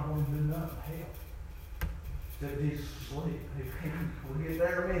storm and not want to do nothing? Help. Except Jesus asleep. We'll get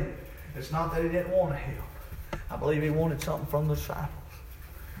there in a minute. It's not that He didn't want to help. I believe He wanted something from the disciples.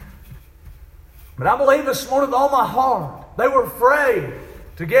 But I believe this morning with all my heart, they were afraid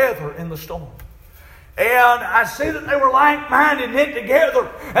together in the storm. And I see that they were like-minded, knit together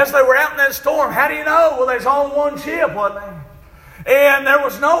as they were out in that storm. How do you know? Well, there's only one ship, wasn't there? And there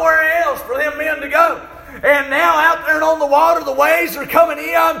was nowhere else for them men to go. And now out there and on the water, the waves are coming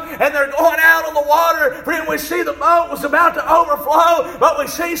in and they're going out on the water. Friend, we see the boat was about to overflow, but we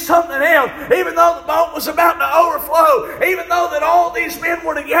see something else. Even though the boat was about to overflow, even though that all these men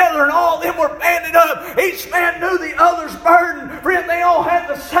were together and all of them were banded up, each man knew the other's burden. Friend, they all had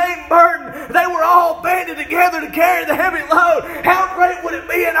the same burden. They were all banded together to carry the heavy load. How great would it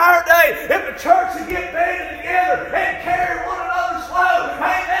be in our day if the church would get banded together and carry one another's load?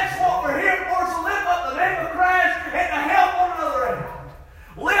 Hey, that's what we're here for, to lift up the name of Christ and to help one another out.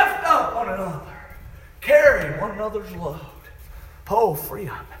 Lift up one another. Carry one another's load. Oh,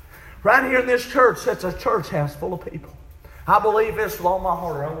 friend. Right here in this church, that's a church house full of people. I believe this with all my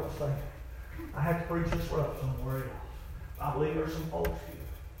heart. I won't say it. I have to preach this up somewhere else. I believe there's some folks here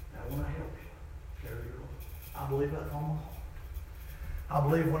that want to help you carry your load. I believe that with all my heart. I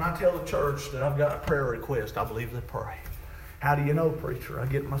believe when I tell the church that I've got a prayer request, I believe they pray. How do you know, preacher? I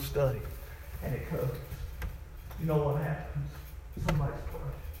get in my study and it comes. You know what happens? Somebody's praying.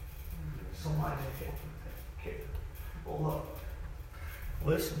 Somebody's helping. Well, look.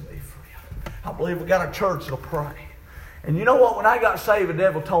 Listen to me, friend. I believe we got a church that'll pray. And you know what? When I got saved, the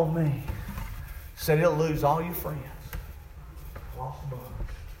devil told me, he said, it'll lose all your friends. I lost a bunch.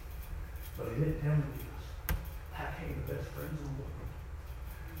 But he didn't tell me this. I became the best friends in the world.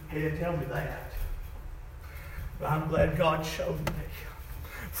 He didn't tell me that. But I'm glad God showed me.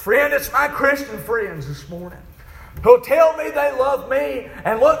 Friend, it's my Christian friends this morning who'll tell me they love me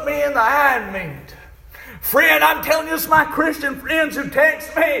and look me in the eye and mean it. Friend, I'm telling you, it's my Christian friends who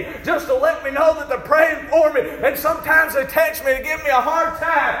text me just to let me know that they're praying for me. And sometimes they text me to give me a hard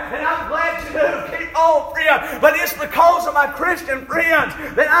time. And I'm glad you do. Keep on, friend. But it's because of my Christian friends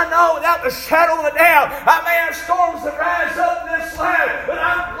that I know without the shadow of a doubt, I may have storms that rise up in this life. But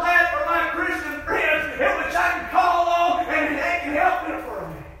I'm glad for my Christian friends in which I can call on and they can help me for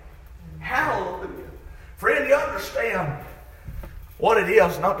me. Hallelujah. Friend, you understand what it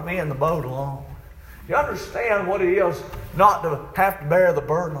is not to be in the boat alone. You understand what it is not to have to bear the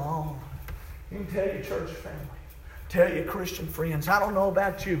burden alone. You can tell your church family, tell your Christian friends, I don't know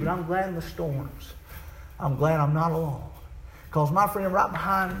about you, but I'm glad in the storms. I'm glad I'm not alone. Because my friend right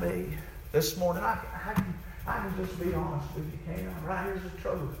behind me this morning, I can just be honest with you, can't I? Right here's a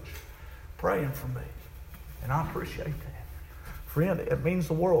church praying for me. And I appreciate that. Friend, it means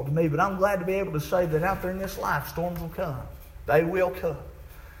the world to me, but I'm glad to be able to say that out there in this life, storms will come. They will come.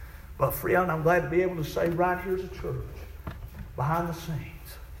 But friend, I'm glad to be able to say right here's a church behind the scenes,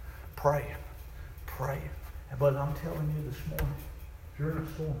 praying. But I'm telling you this morning, if you're in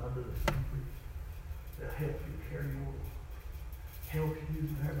a storm, I'll do the same for you. They'll help you carry your load. Help you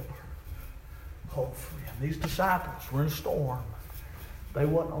bear the burden. Oh, friend, these disciples were in a storm. They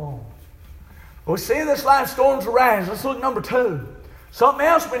wasn't alone. We see in this life storms arise. Let's look at number 2. Something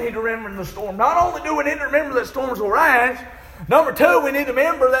else we need to remember in the storm. Not only do we need to remember that storms will rise, number 2, we need to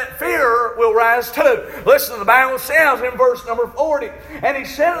remember that fear will rise too. Listen, the Bible says in verse number 40, and he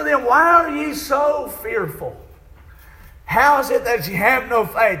said to them, why are ye so fearful? How is it that ye have no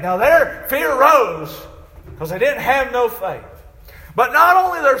faith? Now their fear rose because they didn't have no faith. But not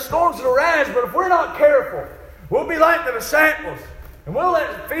only are there storms that arise, but if we're not careful, we'll be like the disciples and we'll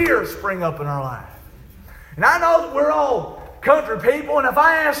let fear spring up in our life. And I know that we're all country people, and if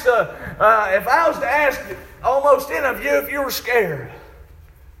I was to ask almost any of you if you were scared,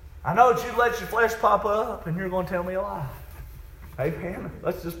 I know that you'd let your flesh pop up and you're going to tell me a lie. Amen.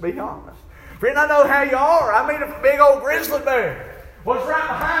 Let's just be honest. Friend, I know how you are. I mean, if a big old grizzly bear was right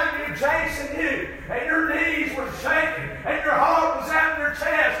behind you, chasing you, and your knees were shaking, and your heart was out in your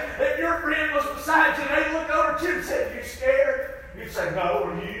chest, and your friend was beside you, and they looked over at you and said, "You scared?" You'd say, "No,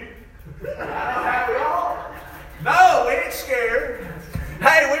 are you?" I know how we are. No, we ain't scared.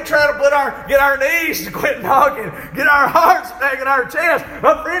 Hey, we try to get our knees to quit knocking, get our hearts back in our chest.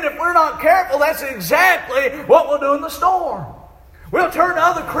 But friend, if we're not careful, that's exactly what we'll do in the storm. We'll turn to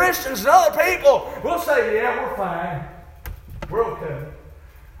other Christians and other people. We'll say, "Yeah, we're fine. We're okay."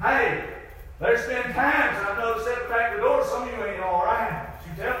 Hey, there's been times I've noticed at the back of the door, some of you ain't all right.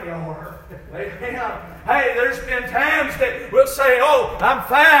 You tell me you are. Amen. Hey, there's been times that we'll say, "Oh, I'm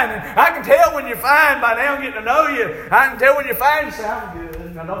fine." And I can tell when you're fine by now getting to know you. I can tell when you're fine and say, "I'm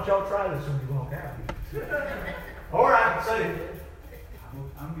good." Now, don't y'all try this when you walk out. Or I can say,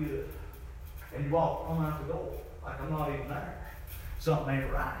 "I'm good." And you walk on out the door like I'm not even there. Something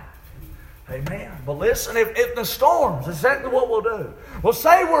ain't right. Amen. But listen, if the storms, exactly what we'll do. We'll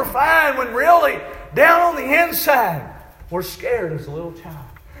say we're fine when really, down on the inside, we're scared as a little child.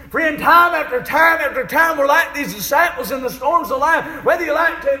 Friend, time after time, we're like these disciples in the storms of life. Whether you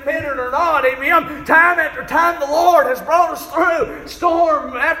like to admit it or not, amen. Time after time, the Lord has brought us through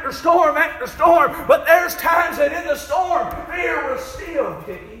storm after storm after storm. But there's times that in the storm, fear will still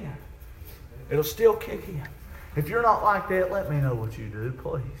kick in. It'll still kick in. If you're not like that, let me know what you do,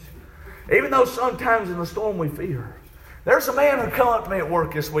 please. Even though sometimes in the storm we fear. There's a man who come up to me at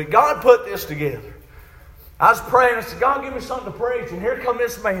work this week. God put this together. I was praying. I said, "God, give me something to preach." And here come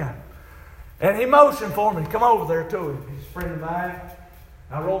this man. And he motioned for me to come over there to him. He's a friend of mine.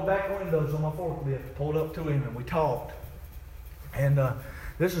 I rolled back windows on my forklift, pulled up to him, and we talked. And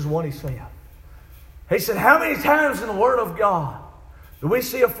this is what he said. He said, "How many times in the Word of God do we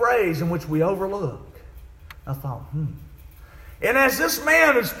see a phrase in which we overlook?" I thought, And as this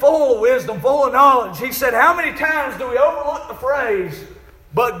man is full of wisdom, full of knowledge, he said, "How many times do we overlook the phrase,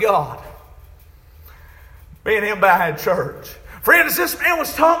 'but God'?" Me and him behind church. Friend, as this man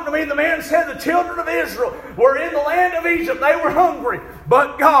was talking to me, the man said the children of Israel were in the land of Egypt. They were hungry,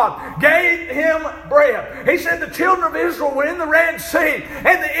 but God gave him bread. He said the children of Israel were in the Red Sea,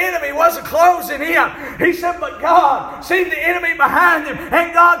 and the enemy wasn't closing in. He said, but God seen the enemy behind them,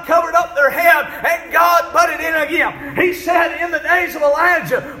 and God covered up their head, and God butted in again. He said in the days of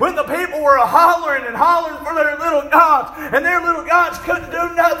Elijah, when the people were hollering for their little gods, and their little gods couldn't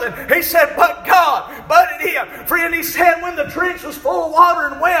do nothing, he said, but God butted in. Friend, he said when the trench was full of water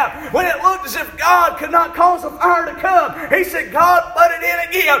and wet, when it looked as if God could not cause a fire to come, he said, God butted in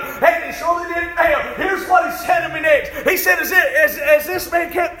again, and he surely didn't fail. Here's what he said to me next. He said, as this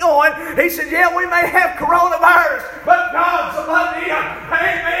man kept going, he said, yeah, we may have coronavirus, but God's abutting in.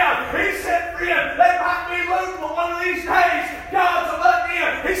 Amen. He said, friend, they might be losing, but one of these days, God's abutting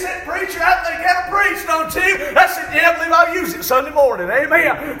in. He said, preacher, I think how to preach, don't you? I said, yeah, I believe I'll use it Sunday morning.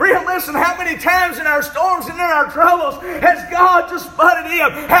 Amen. Friend, listen, how many times in our storms and in our troubles has God just butted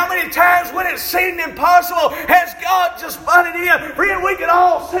in? How many times when it seemed impossible has God just butted in? Friend, we can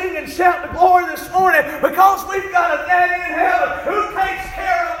all sing and shout the glory this morning because we've got a daddy in heaven who takes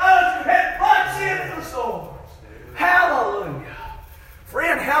care of us and butts in the storms. Hallelujah.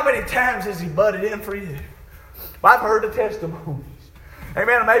 Friend, how many times has he butted in for you? Well, I've heard the testimonies.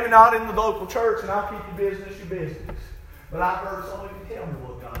 Amen. Maybe not in the local church, and I'll keep your business. But I've heard somebody tell me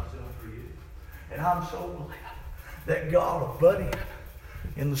what God's done for you. And I'm so glad that God will butt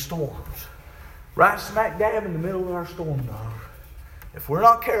in the storms. Right smack dab in the middle of our storm, though. If we're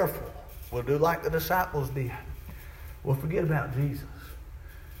not careful, we'll do like the disciples did. We'll forget about Jesus.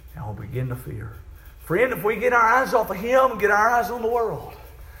 And we'll begin to fear. Friend, if we get our eyes off of Him and get our eyes on the world,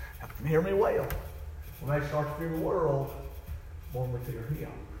 hear me well, we may start to fear the world more than we fear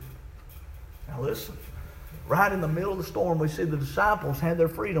Him. Now listen, right in the middle of the storm, we see the disciples had their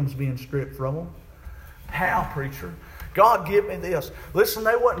freedoms being stripped from them. How, preacher? God, give me this. Listen,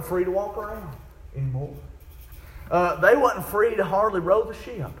 they wasn't free to walk around anymore. They wasn't free to hardly row the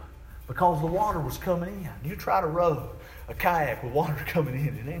ship because the water was coming in. You try to row a kayak with water coming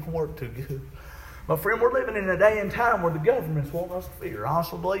in, it ain't going to work too good. My friend, we're living in a day and time where the government's wanting us to fear. I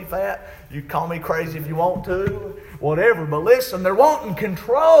also believe that. You call me crazy if you want to, whatever. But listen, they're wanting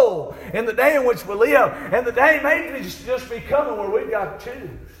control in the day in which we live. And the day may just be coming where we've got to choose.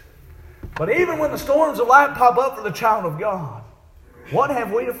 But even when the storms of life pop up for the child of God, what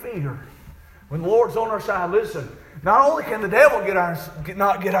have we to fear when the Lord's on our side? Listen, not only can the devil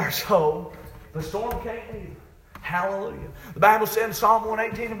not get our soul, the storm can't either. Hallelujah. The Bible said in Psalm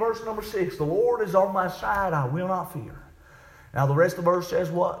 118 and verse number 6, the Lord is on my side, I will not fear. Now the rest of the verse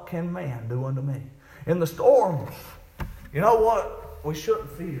says, what can man do unto me? In the storms, you know what? We shouldn't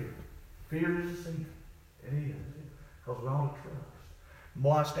fear. Fear is a sin. It is. Because we ought to trust.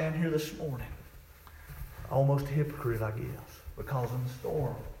 Boy, I stand here this morning, almost a hypocrite, I guess, because in the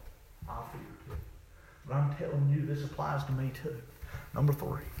storm, I fear too. But I'm telling you, this applies to me too. Number 3.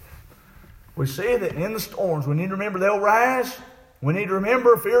 We see that in the storms, we need to remember they'll rise. We need to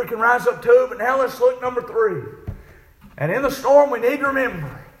remember fear can rise up too. But now let's look number 3. And in the storm, we need to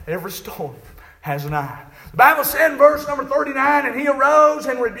remember every storm has an eye. The Bible said in verse number 39, and he arose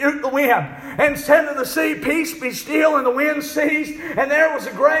and rebuked the wind, and said to the sea, Peace, be still, and the wind ceased, and there was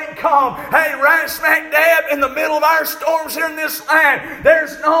a great calm. Hey, right smack dab in the middle of our storms here in this land,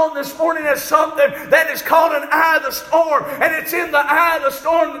 there's known this morning as something that is called an eye of the storm, and it's in the eye of the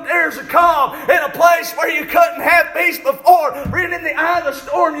storm that there's a calm, in a place where you couldn't have peace before. Right in the eye of the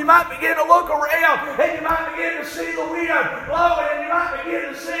storm, you might begin to look around, and you might begin to see the wind blowing, and you might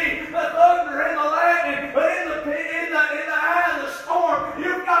begin to see the thunder and the lightning. But in the eye of the storm,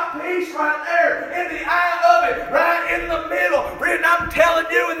 you've got peace right there. In the eye of it, right in the middle. Friend, I'm telling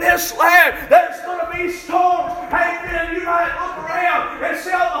you, in this land, there's going to be storms. Hey, friend, you might look around and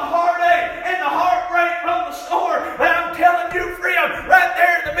see all the heartache and the heartbreak from the storm. But I'm telling you, friend, right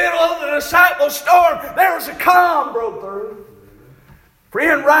there in the middle of the disciples' storm, there was a calm broke through.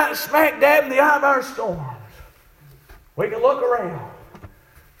 Friend, right smack dab in the eye of our storms, we can look around,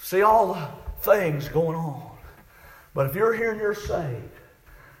 see all the things going on. But if you're here and you're saved,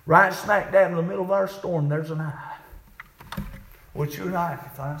 right smack dab in the middle of our storm, there's an eye which you and I can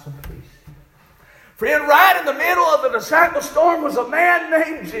find some peace. Friend, right in the middle of the disciples' storm was a man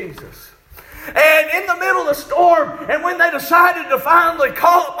named Jesus. And in the middle of the storm, and when they decided to finally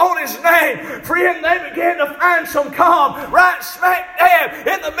call upon His name, friend, they began to find some calm right smack dab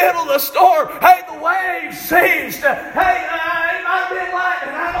in the middle of the storm. Hey, the waves ceased. Hey, it might have been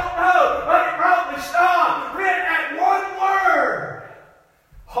lightning, I don't know, but it probably stopped. Friend, at one word.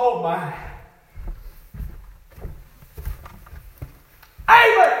 Oh my.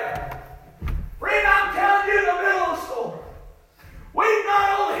 Amen. Friend, I'm telling you, in the middle of the storm, we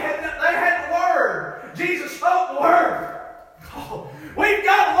not only had they had the Word. Jesus spoke the Word. Oh, we've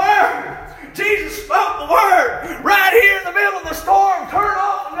got the Word. Jesus spoke the Word. Right here in the middle of the storm, turn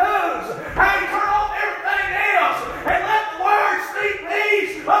off the news. Hey, turn off everything else. And let the Word speak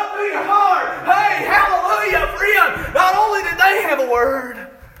peace up through your heart. Hey, hallelujah, friend. Not only did they have a Word,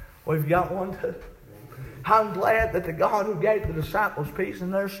 we've got one too. I'm glad that the God who gave the disciples peace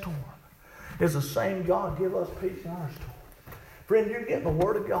in their storm is the same God give us peace in our storm. Friend, you're getting the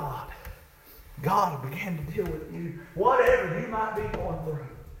Word of God. God will begin to deal with you, whatever you might be going through.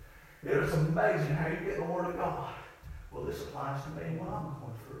 It is amazing how you get the Word of God. Well, this applies to me and what I'm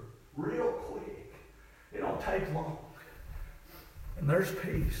going through. Real quick. It don't take long. And there's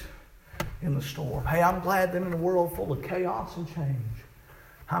peace in the storm. Hey, I'm glad that in a world full of chaos and change,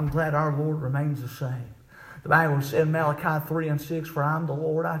 I'm glad our Lord remains the same. The Bible said in Malachi 3:6, For I am the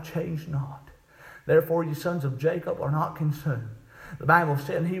Lord, I change not. Therefore, you sons of Jacob are not consumed. The Bible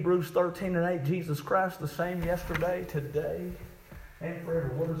said in Hebrews 13:8, Jesus Christ the same yesterday, today, and forever.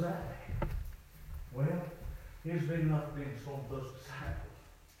 What does that mean? Well, He's big enough to be in the storm with those disciples.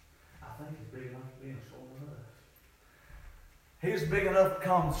 I think He's big enough to be in the storm with us. He's big enough to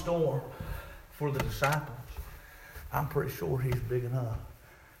calm the storm for the disciples. I'm pretty sure He's big enough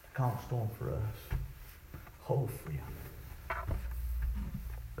to calm the storm for us. Oh, friend.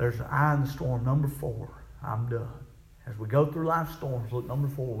 There's an eye in the storm. Number 4. I'm done. As we go through life storms, look, number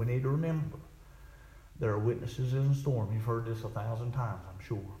 4, we need to remember there are witnesses in the storm. You've heard this 1,000 times, I'm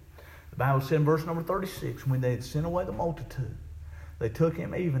sure. The Bible said in verse number 36, when they had sent away the multitude, they took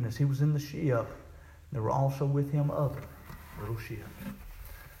Him even as He was in the ship. There were also with Him other little ships.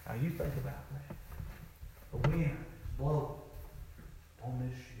 Now you think about that. The wind is blowing on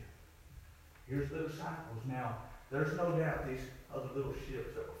this ship. Here's the disciples. Now, there's no doubt these other little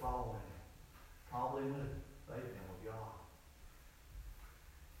ships that were following Him probably knew they'd been with God.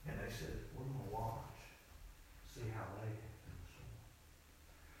 And they said, we're going to watch, see how they act in the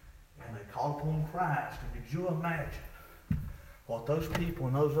storm. And they called upon Christ. And could you imagine what those people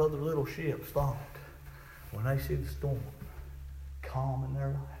in those other little ships thought when they see the storm calm in their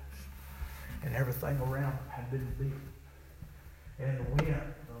lives and everything around them had been beaten and the wind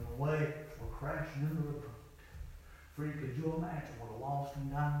and the waves were crashing into the boat? Friend, could you imagine what a lost and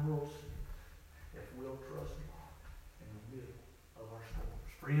dying world sees if we'll trust God in the middle of our storms?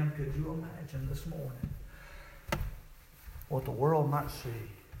 Friend, could you imagine this morning what the world might see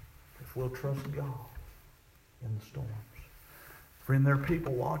if we'll trust God in the storms? Friend, there are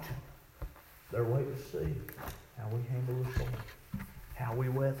people watching. They're waiting to see how we handle the storm, how we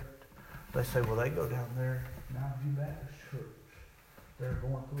weather it. They say, well, they go down there, Mountain View Baptist Church. They're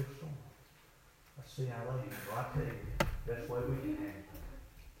going through a storm. See how they handle. I tell you, that's the way we can handle it.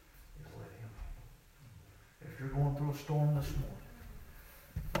 Is let Him handle it. If you're going through a storm this morning,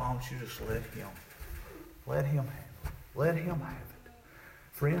 why don't you just let Him? Let Him handle it. Let Him have it.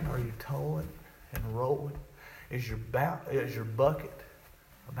 Friend, are you towing and rolling? Is your bucket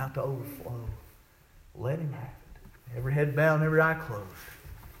about to overflow? Let Him have it. Every head bowed and every eye closed.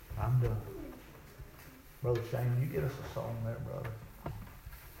 I'm done. Brother Shane, you get us a song there, brother.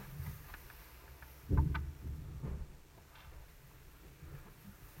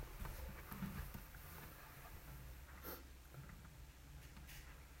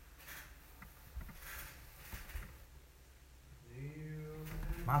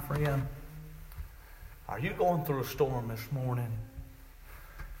 My friend, are you going through a storm this morning?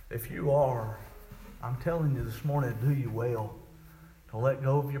 If you are, I'm telling you this morning, do you well to let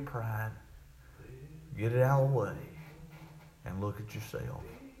go of your pride, get it out of the way, and look at yourself.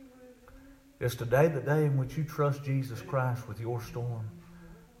 Is today the day in which you trust Jesus Christ with your storm?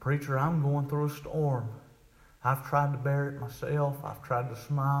 Preacher, I'm going through a storm. I've tried to bear it myself. I've tried to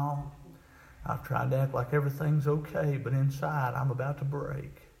smile. I've tried to act like everything's okay, but inside I'm about to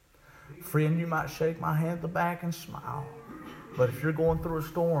break. Friend, you might shake my hand at the back and smile. But if you're going through a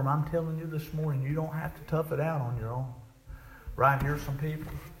storm, I'm telling you this morning, you don't have to tough it out on your own. Right here, some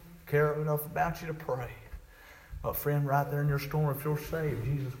people care enough about you to pray. But friend, right there in your storm, if you're saved,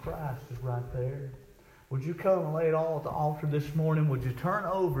 Jesus Christ is right there. Would you come and lay it all at the altar this morning? Would you turn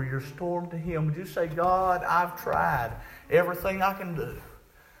over your storm to Him? Would you say, God, I've tried everything I can do,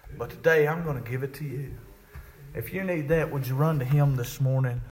 but today I'm going to give it to you. If you need that, would you run to Him this morning?